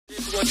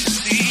What you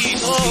see,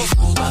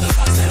 oh, by the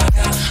vibes that I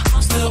got.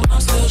 I'm still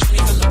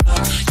dreaming the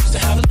love. Used to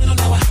have a little,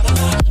 now I have a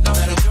lot. No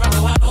matter where I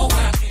go, I know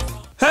where I came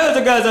from.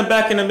 Hello guys, I'm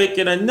back and I'm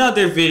making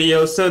another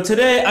video. So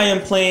today I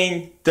am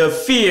playing The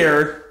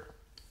Fear,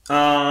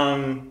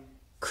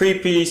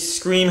 creepy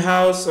scream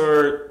house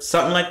or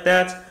something like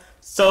that.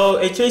 So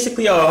it's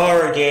basically a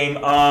horror game.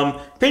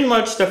 Pretty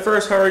much the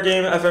first horror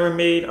game I've ever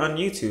made on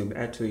YouTube.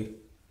 Actually,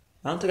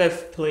 I don't think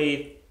I've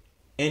played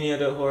any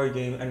other horror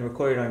game and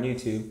recorded on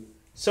YouTube.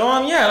 So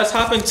yeah, let's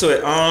hop into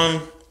it.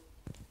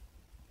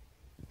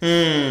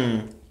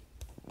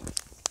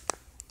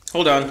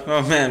 Hold on.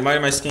 Oh man, why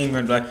did my screen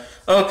run black?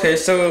 Okay,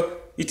 so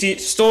you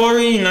teach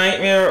story,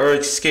 nightmare, or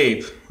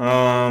escape.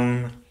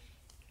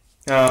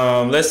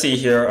 Let's see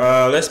here.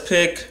 Let's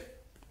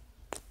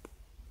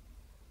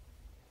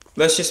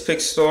just pick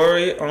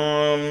story.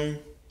 Well,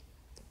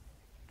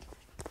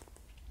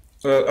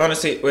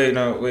 honestly, wait.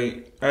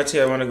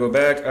 Actually, I want to go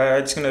back.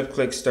 I'm just gonna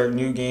click start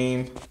new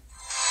game.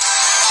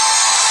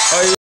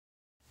 Oh,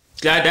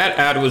 glad that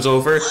ad was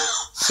over.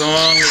 So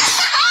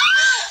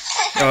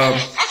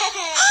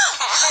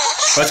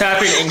what's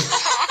happening?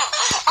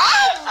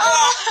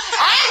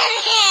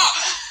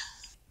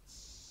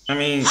 I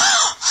mean,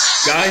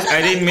 guys,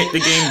 I didn't make the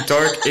game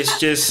dark. It's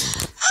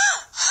just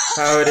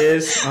how it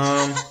is.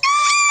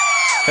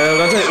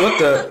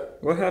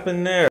 What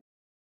happened there?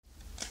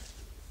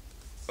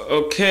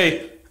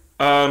 Okay.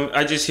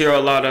 I just hear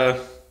a lot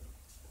of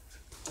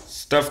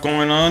stuff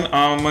going on.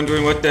 I'm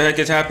wondering what the heck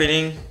is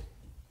happening.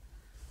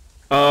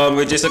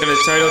 We're just looking at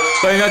the title.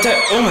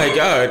 Oh my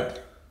god.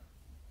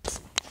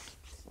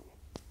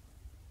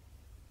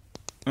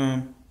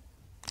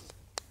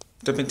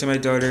 Jump into my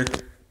daughter.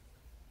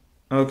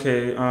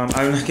 Okay, I'm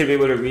not gonna be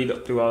able to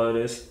read through all of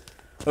this.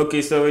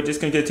 Okay, so we're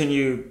just gonna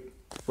continue.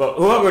 Well,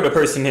 whoever the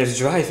person is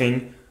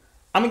driving,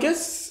 I'm gonna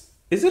guess,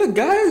 is it a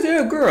guy or is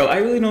it a girl? I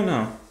really don't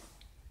know.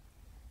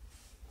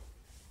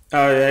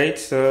 Alright,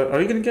 so are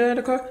we gonna get out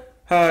of the car?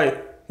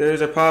 Hi,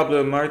 there's a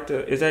problem,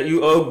 Martha. Is that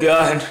you? Oh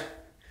god.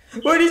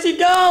 Where did she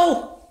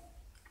go?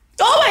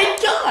 Oh my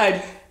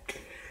god!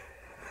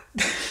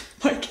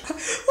 My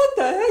god, what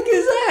the heck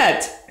is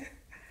that?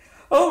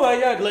 Oh my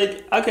god,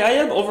 like, okay, I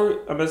am over.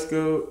 I must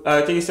go.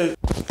 I think he said,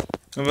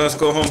 I must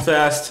go home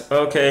fast.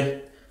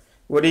 Okay.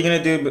 What are you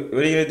gonna do?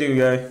 What are you gonna do,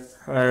 guy?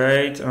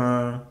 Alright,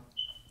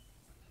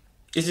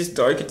 it's just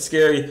dark and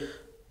scary.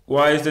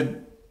 Why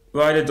the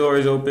door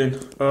is open?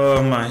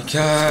 Oh my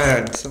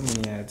god, so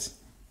many ads.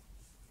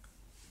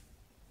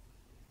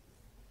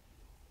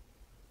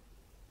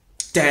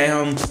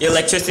 Damn,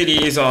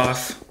 electricity is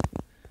off.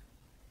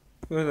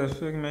 Where the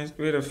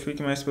freak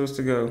am I supposed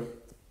to go?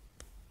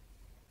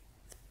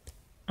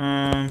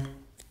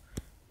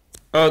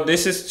 Oh,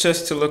 this is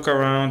just to look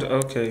around.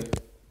 Okay.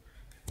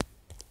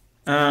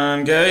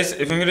 Guys,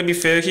 if I'm gonna be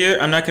fair here,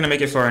 I'm not gonna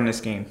make it far in this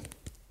game.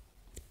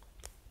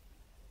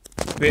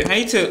 Wait, I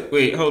need to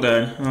wait. Hold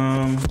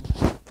on.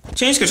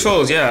 Change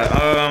controls.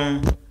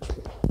 Yeah.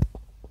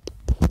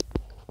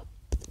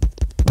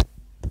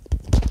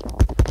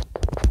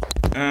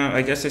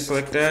 I guess I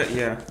select that.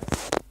 Yeah.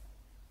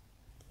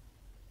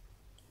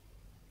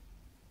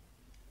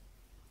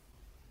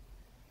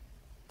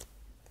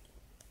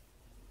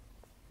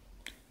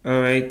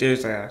 Alright,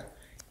 there's that.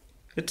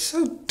 It's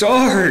so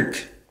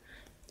dark.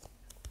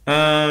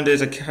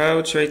 There's a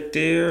couch right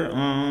there.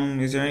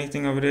 Is there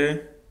anything over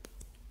there?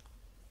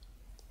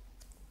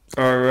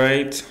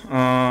 Alright.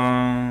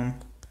 No,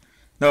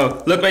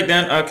 look right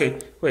down. Okay.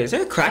 Wait, is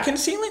there a crack in the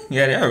ceiling?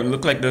 Yeah, there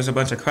look like there's a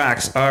bunch of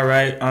cracks.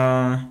 Alright,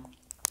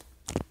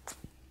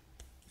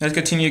 let's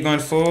continue going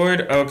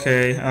forward.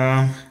 Okay,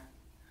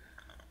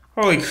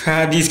 holy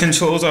crap, these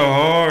controls are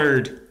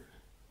hard.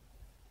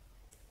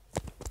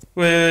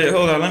 Wait,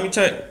 hold on, let me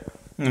check.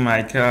 Oh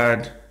my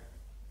god.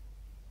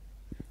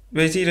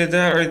 Wait, it's either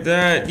that or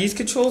that. These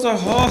controls are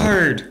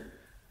hard.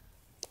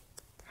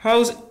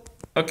 How's...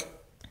 Okay.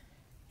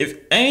 If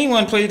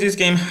anyone played this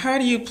game, how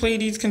do you play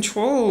these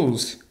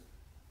controls?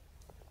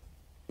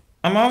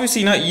 I'm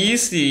obviously not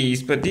used to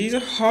these, but these are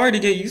hard to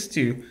get used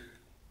to.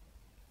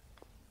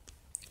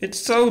 It's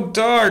so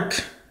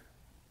dark.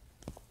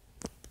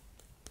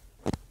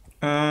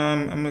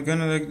 I'm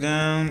gonna look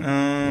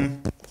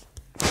down.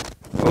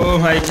 Oh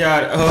my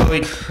god,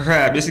 holy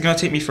crap, this is gonna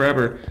take me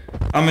forever.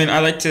 I mean, I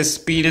like to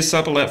speed this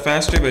up a lot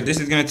faster, but this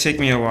is gonna take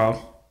me a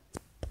while.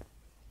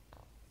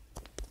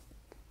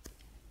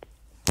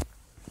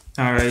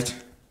 Alright.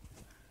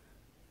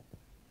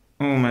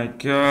 Oh my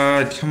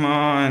god, come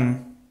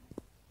on.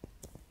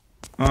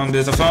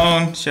 There's a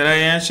phone. Should I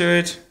answer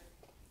it?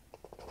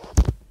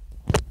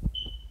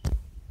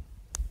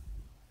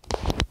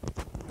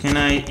 Can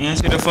I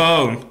answer the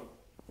phone?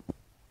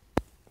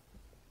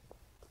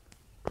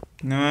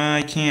 No,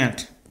 I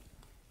can't.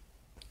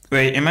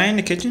 Wait, am I in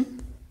the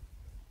kitchen?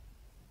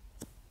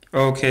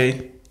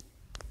 Okay.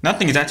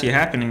 Nothing is actually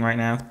happening right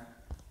now.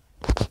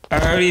 I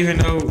don't even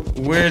know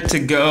where to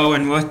go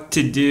and what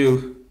to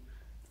do.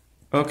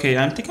 Okay,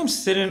 I think I'm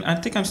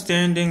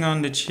standing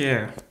on the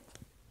chair.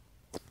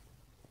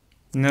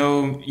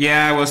 No,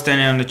 yeah, I was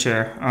standing on the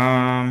chair.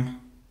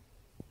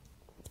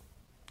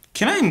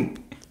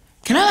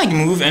 Can I like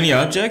move any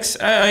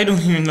objects? I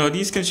don't even know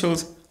these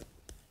controls.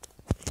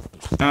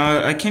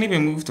 I can't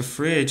even move the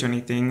fridge or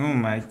anything. Oh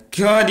my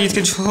god, these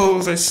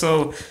controls are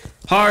so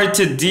hard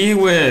to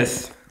deal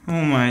with.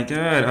 Oh my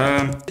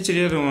god. Get to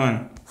the other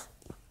one.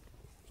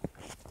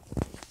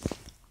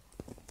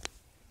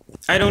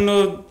 I don't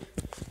know.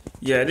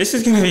 Yeah, this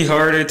is gonna be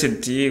harder to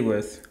deal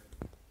with.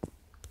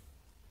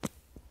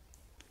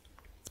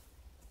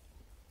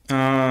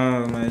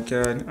 Oh my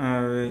god.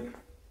 Alright.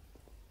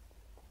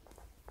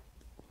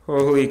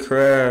 Holy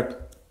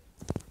crap.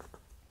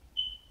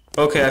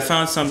 Okay, I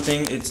found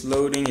something. It's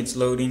loading, it's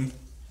loading.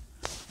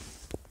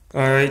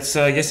 Alright,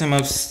 so I guess I'm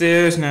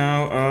upstairs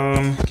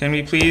now. Can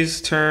we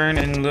please turn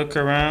and look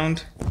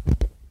around?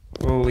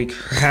 Holy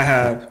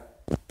crap.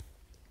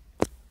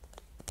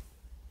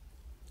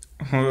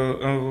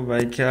 Oh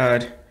my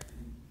god.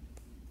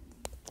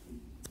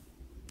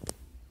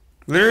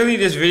 Literally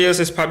this video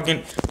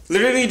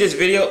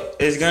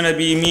is gonna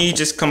be me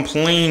just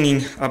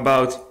complaining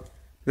about.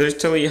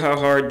 Let's tell you how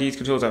hard these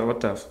controls are. What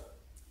the f?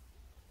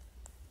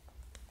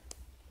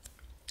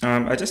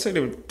 I just saw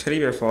the teddy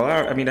bear fall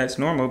out. I mean, that's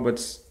normal, but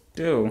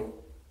still.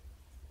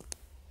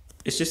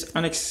 It's just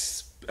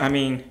it's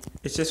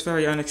just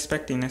very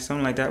unexpected that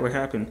something like that would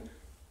happen.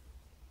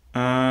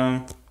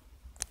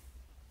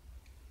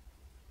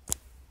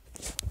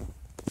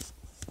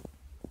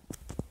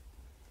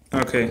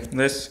 Okay,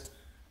 let's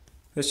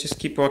just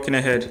keep walking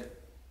ahead.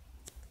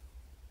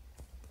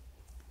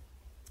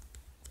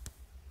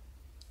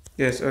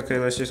 Yes, okay,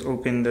 let's just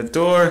open the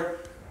door.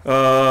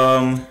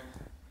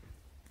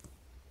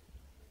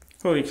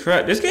 Holy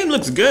crap, this game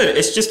looks good.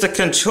 It's just the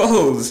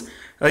controls.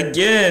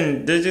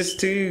 Again, they're just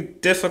too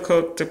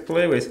difficult to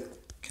play with.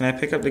 Can I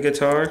pick up the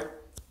guitar?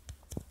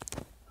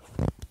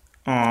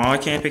 Aw, I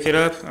can't pick it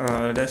up?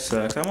 Oh, that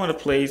sucks. I want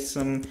to play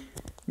some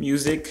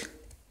music.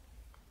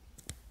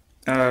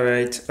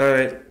 Alright.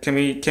 Can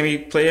we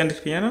play on the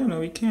piano? No,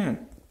 we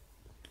can't.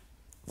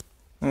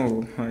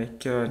 Oh my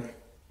god.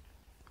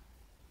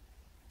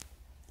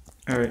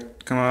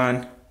 Alright, come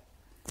on.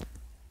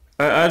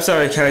 I'm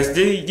sorry guys,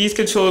 these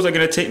controls are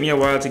gonna take me a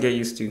while to get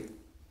used to.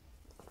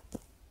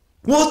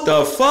 What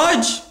the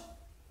fudge?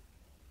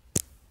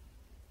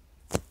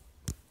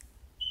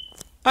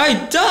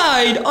 I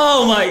died!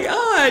 Oh my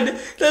god!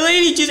 The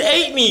lady just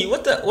ate me!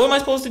 What am I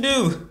supposed to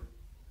do?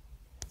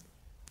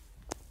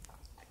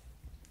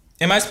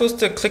 Am I supposed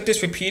to click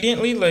this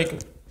repeatedly? Like...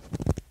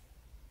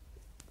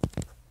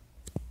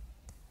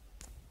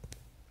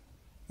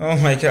 Oh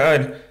my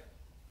god.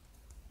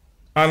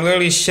 I'm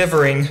literally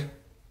shivering.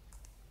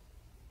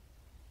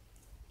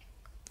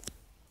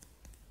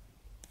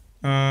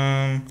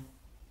 Oh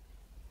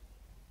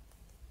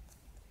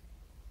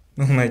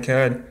my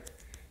god.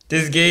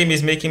 This game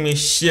is making me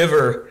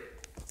shiver.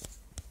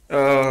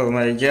 Oh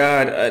my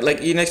god.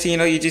 Like, next thing you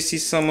know, you just see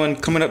someone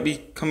coming up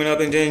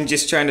and then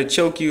just trying to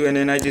choke you, and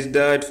then I just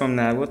died from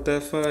that. What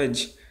the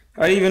fudge?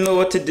 I don't even know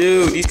what to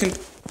do.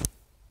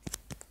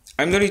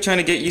 I'm literally trying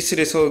to get used to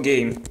this whole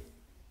game.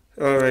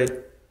 Alright.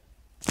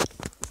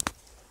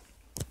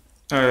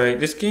 Alright,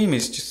 this game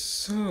is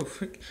just so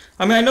freaking...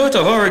 I mean, I know it's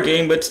a horror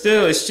game, but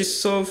still, it's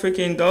just so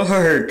freaking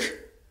dark.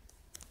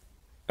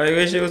 I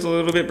wish it was a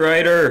little bit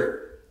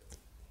brighter.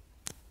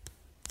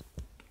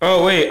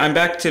 Oh, wait, I'm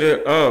back to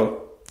the...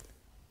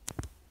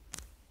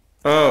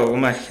 Oh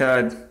my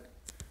god.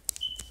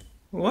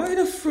 Why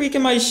the freak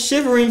am I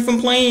shivering from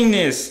playing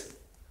this?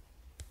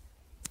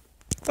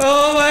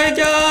 Oh my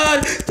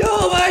god!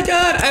 Oh my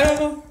god! I don't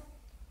know.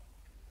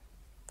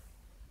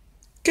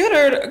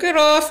 Get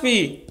off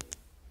me!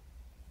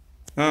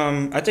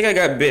 I think I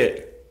got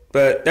bit,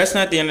 but that's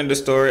not the end of the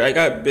story. I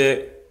got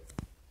bit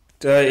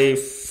by a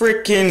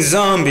freaking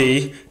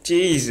zombie.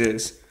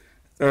 Jesus.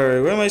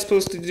 Alright, what am I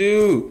supposed to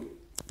do?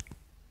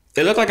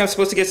 It looked like I'm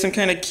supposed to get some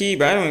kind of key,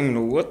 but I don't even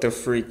know what the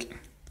freak.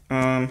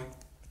 Can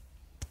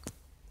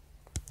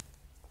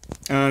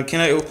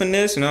I open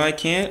this? No, I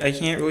can't. I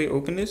can't really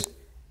open this.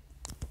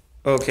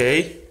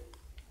 Okay.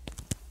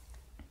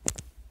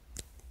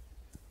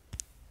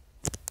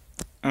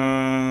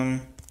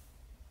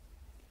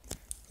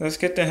 Let's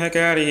get the heck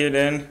out of here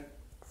then.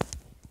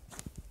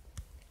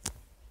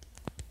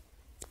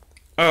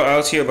 Oh, I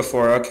was here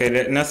before. Okay,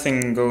 there's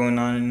nothing going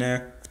on in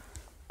there.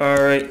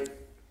 Alright.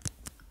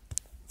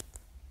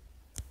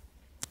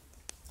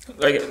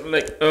 Like,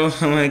 oh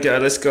my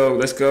god, let's go.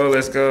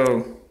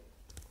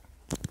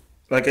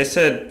 Like I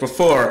said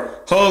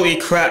before, holy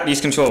crap, these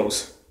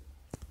controls.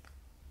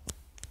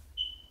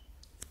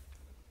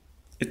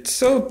 It's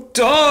so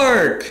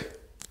dark!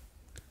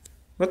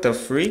 What the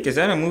freak? Is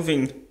that a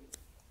moving...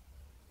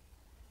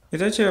 Is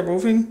that chair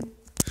moving?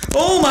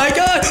 Oh my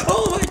god!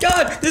 Oh my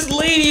god! This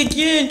lady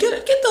again!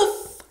 Get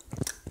the...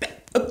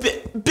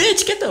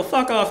 Bitch, get the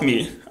fuck off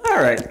me!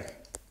 Alright.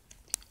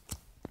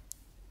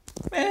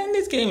 Man,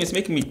 this game is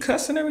making me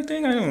cuss and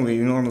everything. I don't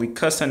normally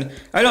cuss,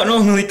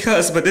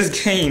 but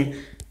this game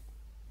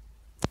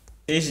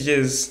is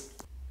just...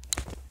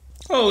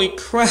 Holy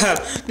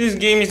crap! This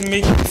game is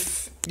making me...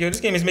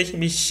 This game is making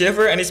me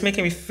shiver and it's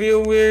making me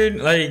feel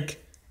weird. Like...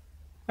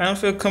 I don't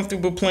feel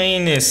comfortable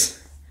playing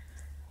this.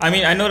 I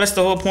mean, I know that's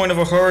the whole point of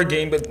a horror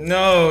game, but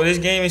no, this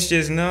game is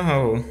just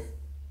no.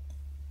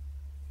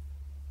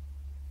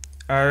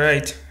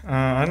 Alright,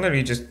 I'm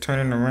literally just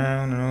turning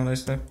around and all that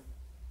stuff.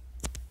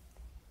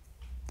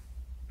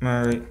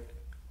 Alright.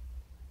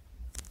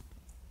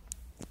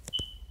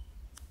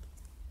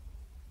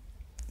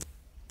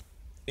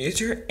 Is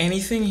there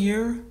anything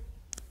here?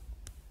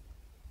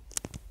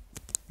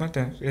 What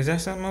the? Is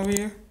that something over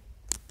here?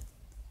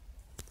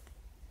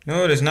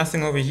 No, there's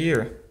nothing over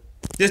here.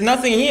 There's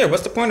nothing here.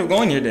 What's the point of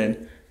going here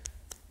then?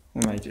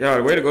 Oh my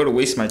god, way to go to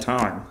waste my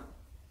time.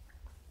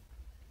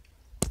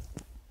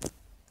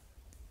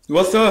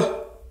 What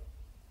the?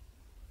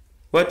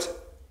 What?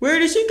 Where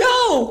did she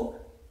go?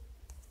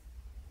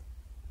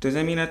 Does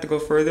that mean I have to go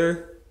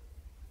further?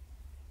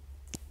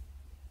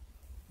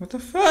 What the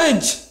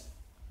fudge?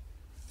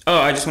 Oh,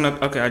 I just went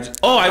up. Okay,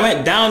 I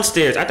went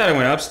downstairs. I thought I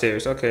went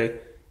upstairs. Okay.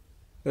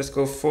 Let's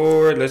go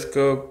forward. Let's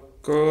go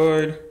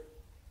good.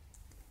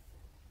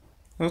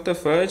 What the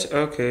fudge?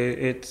 Okay,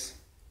 it's...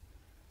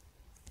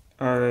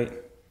 Alright.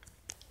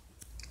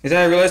 Is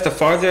that I realize the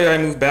farther I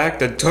move back,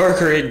 the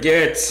darker it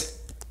gets.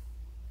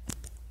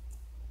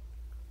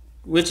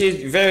 Which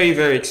is very,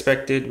 very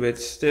expected, but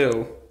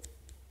still.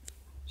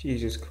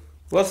 Jesus.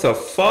 What the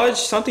fudge?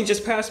 Something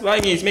just passed by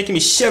me. It's making me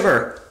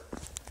shiver.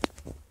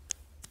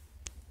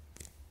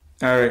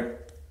 Alright.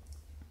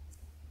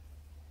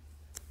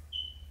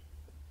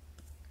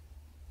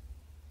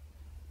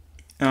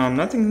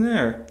 Nothing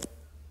there.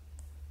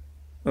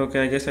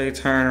 Okay, I guess I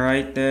turn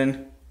right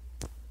then.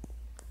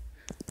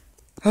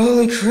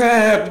 Holy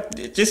crap!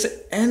 Just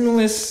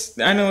endless.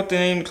 I know what the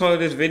name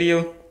called this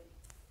video.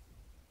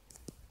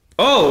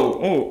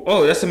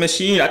 Oh, that's a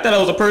machine. I thought it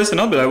was a person.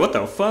 I'll be like, what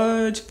the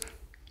fudge?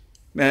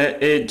 Man,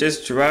 it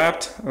just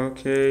dropped.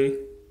 Okay.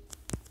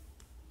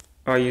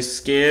 Are you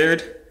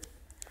scared?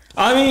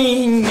 I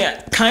mean,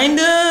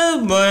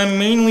 kinda, but I'm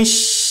mainly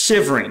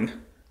shivering.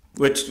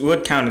 Which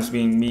would count as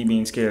me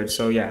being scared,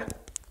 so yeah.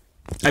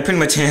 I pretty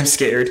much am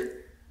scared.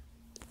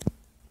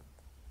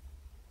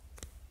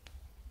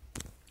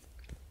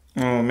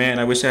 Oh man,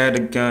 I wish I had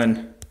a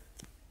gun.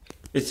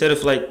 Instead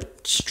of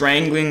like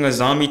strangling a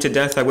zombie to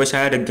death, I wish I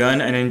had a gun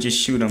and then just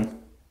shoot him.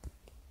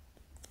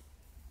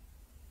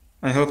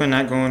 I hope I'm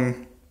not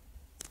going...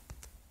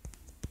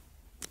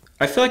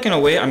 I feel like in a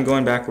way I'm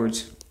going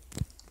backwards.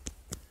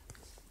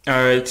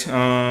 Alright,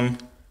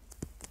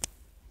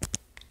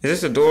 is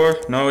this a door?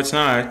 No, it's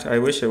not. I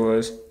wish it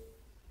was.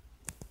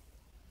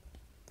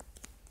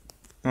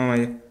 Oh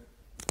my...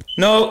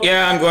 No,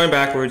 yeah, I'm going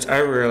backwards. I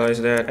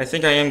realized that. I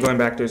think I am going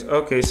backwards.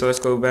 Okay, so let's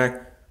go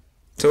back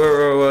to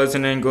where I was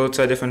and then go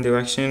to a different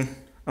direction.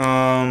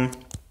 I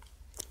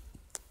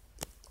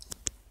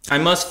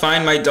must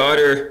find my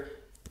daughter.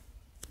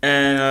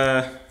 And,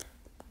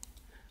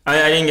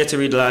 I didn't get to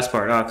read the last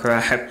part. Oh,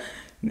 crap.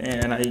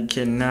 Man, I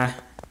cannot...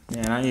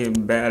 Man, I am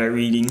bad at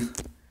reading.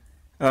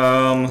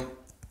 Alright,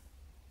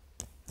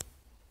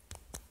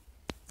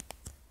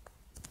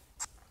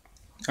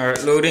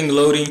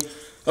 loading.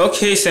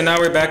 Okay, so now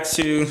we're back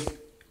to...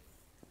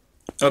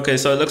 Okay,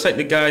 so it looks like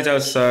the guy's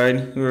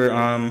outside. We're,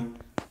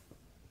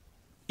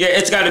 yeah,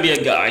 it's gotta be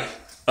a guy.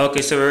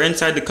 Okay, so we're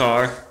inside the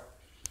car.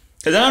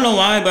 Cause I don't know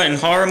why, but in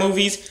horror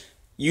movies,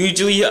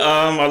 usually, a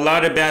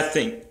lot of bad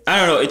things. I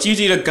don't know, it's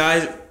usually the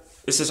guy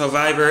is a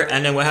survivor,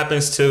 and then what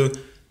happens to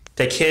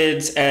the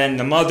kids and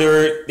the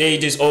mother, they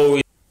just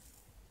always...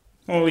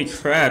 Holy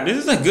crap, this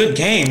is a good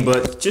game,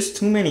 but just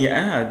too many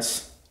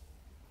ads.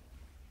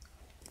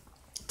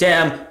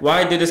 Damn,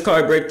 why did this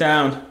car break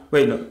down?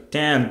 Wait, no,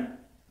 damn.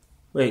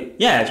 Wait,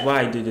 yeah, it's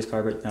why did this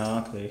car break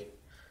down, okay.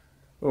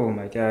 Oh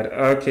my god,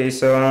 okay,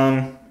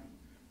 so,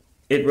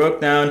 it broke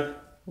down.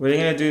 What are you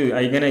gonna do?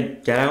 Are you gonna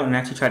get out and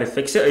actually try to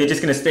fix it, or are you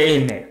just gonna stay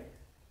in there?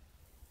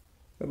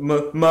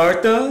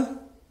 Martha?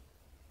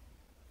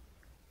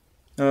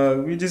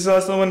 We just saw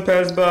someone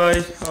pass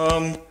by,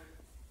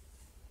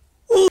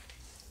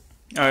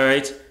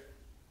 Alright.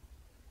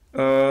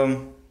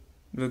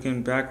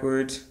 Looking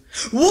backwards.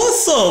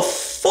 What the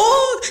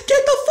fuck?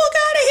 Get the fuck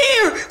out of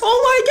here! Oh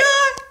my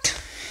god!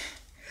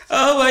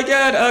 Oh my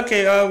god,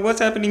 okay,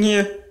 what's happening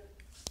here?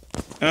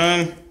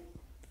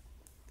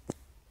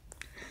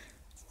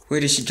 Where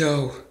did she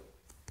go?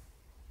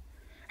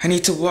 I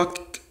need to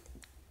walk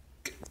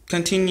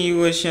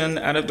continuation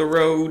out of the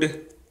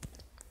road.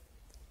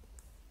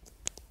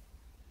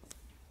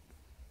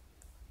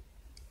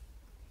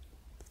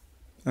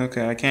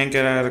 Okay, I can't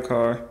get out of the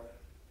car.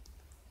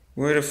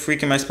 Where the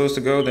freak am I supposed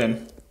to go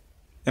then?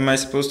 Am I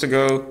supposed to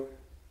go?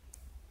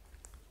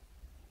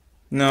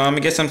 No, I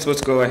guess I'm supposed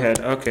to go ahead.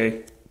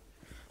 Okay.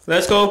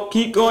 Let's go.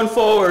 Keep going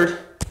forward.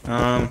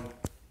 I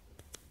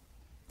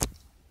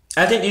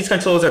think these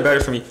controls are better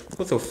for me.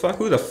 What the fuck?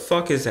 Who the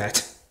fuck is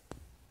that?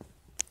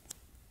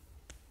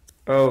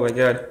 Oh my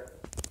god.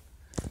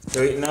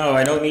 Wait, no,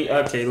 I don't need...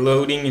 Okay,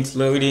 loading. It's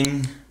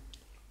loading.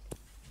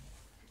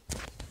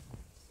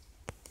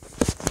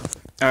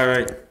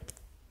 Alright.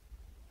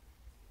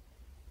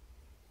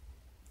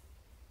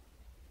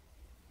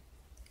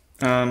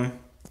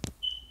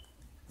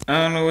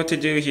 I don't know what to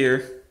do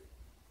here.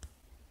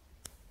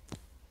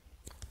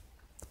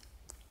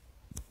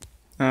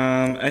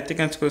 I think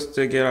I'm supposed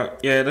to get off.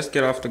 Yeah, let's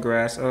get off the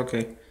grass.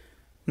 Okay.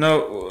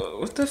 No,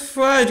 what the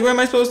fudge? Where am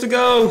I supposed to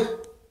go?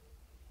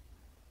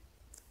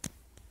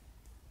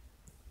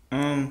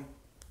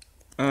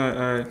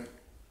 Alright.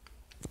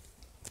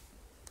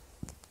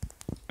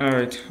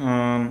 Alright,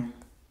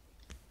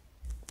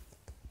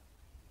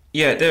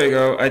 yeah, there we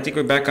go. I think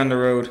we're back on the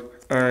road.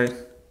 Alright.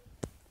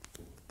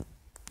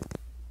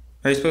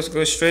 Are you supposed to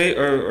go straight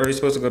or are you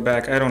supposed to go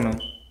back? I don't know.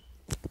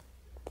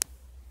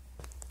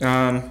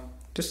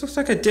 This looks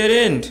like a dead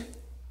end.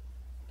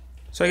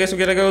 So I guess we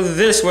gotta go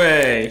this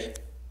way.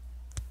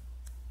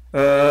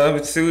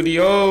 Through the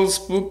old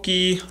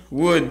spooky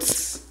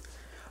woods.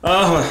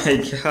 Oh my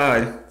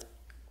god.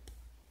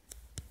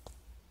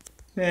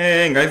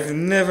 Dang, I've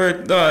never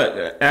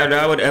thought that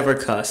I would ever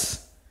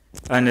cuss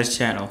on this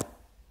channel.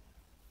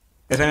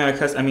 If I mean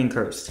cuss, I mean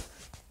cursed.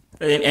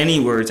 In any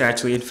words,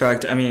 actually. In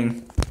fact, I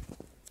mean...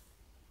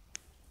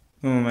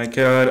 Oh my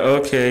god,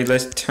 okay,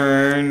 let's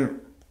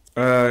turn...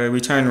 we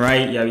turn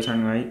right? Yeah, we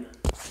turn right.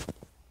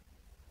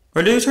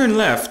 Or do we turn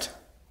left?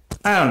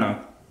 I don't know.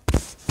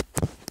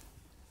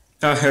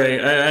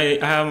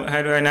 Alright,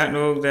 how do I not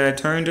know that I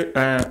turned...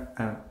 I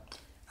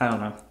don't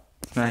know.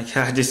 My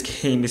god, this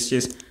game is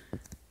just...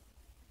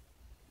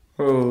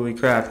 Holy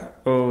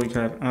crap. Holy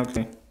crap.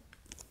 Okay.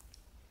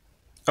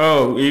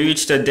 Oh, we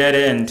reached a dead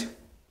end.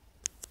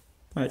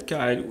 My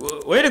god.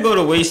 Way to go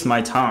to waste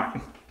my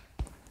time.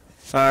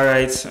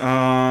 Alright,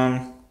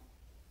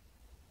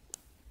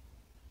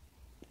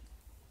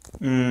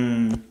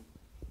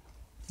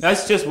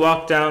 let's just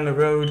walk down the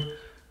road.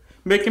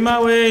 Making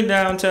my way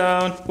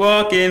downtown.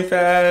 Walking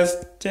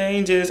fast.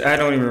 Changes. I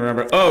don't even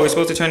remember. Oh, we're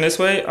supposed to turn this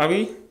way? Are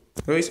we?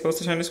 Really supposed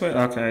to turn this way?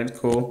 Okay,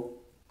 cool.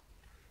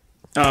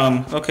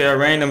 Okay, a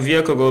random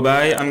vehicle go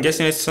by. I'm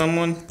guessing it's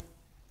someone.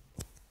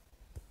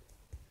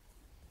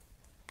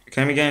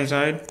 Can we get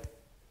inside?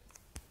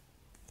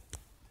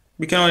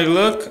 We can only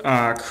look?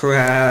 Ah,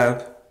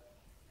 crap.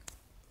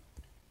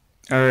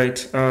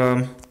 Alright,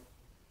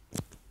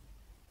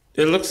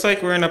 it looks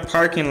like we're in a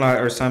parking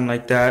lot or something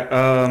like that.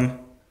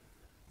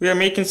 We are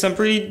making some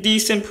pretty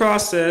decent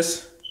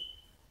progress.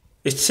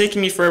 It's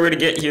taking me forever to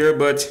get here,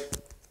 but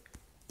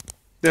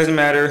doesn't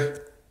matter.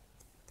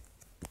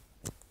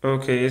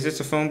 Okay, is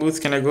this a phone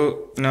booth? Can I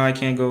go? No, I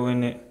can't go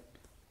in it.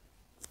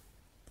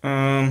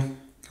 Come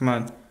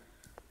on.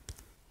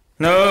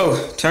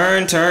 No!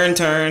 Turn. Turn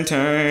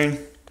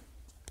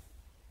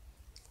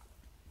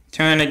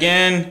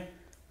again.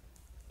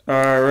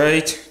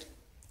 Alright.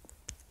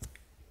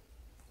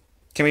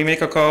 Can we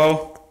make a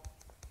call?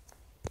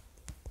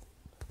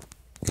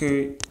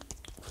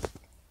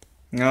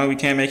 No, we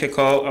can't make a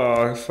call.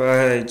 Oh,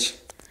 fudge.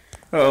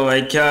 Oh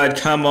my god,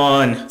 come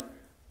on.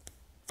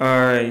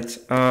 Alright,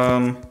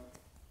 can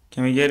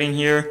we get in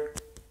here?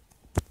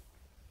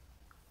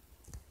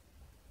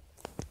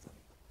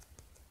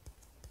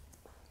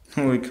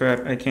 Holy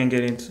crap, I can't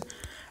get in.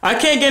 I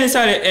can't get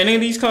inside of any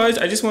of these cars.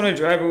 I just want to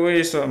drive away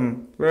or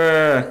something.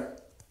 Bruh.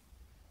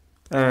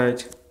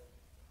 Alright.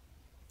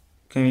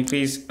 Can we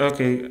please?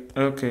 Okay.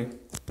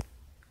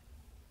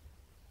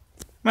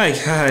 My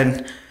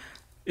god.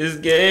 This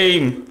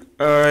game.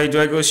 Alright,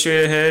 do I go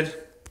straight ahead?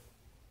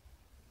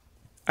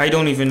 I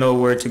don't even know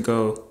where to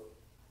go.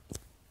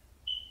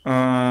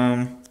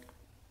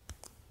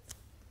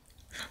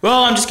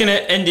 Well, I'm just gonna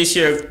end this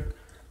here.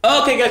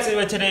 Okay, guys,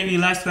 today we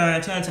last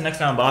until next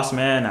time, boss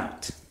man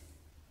out.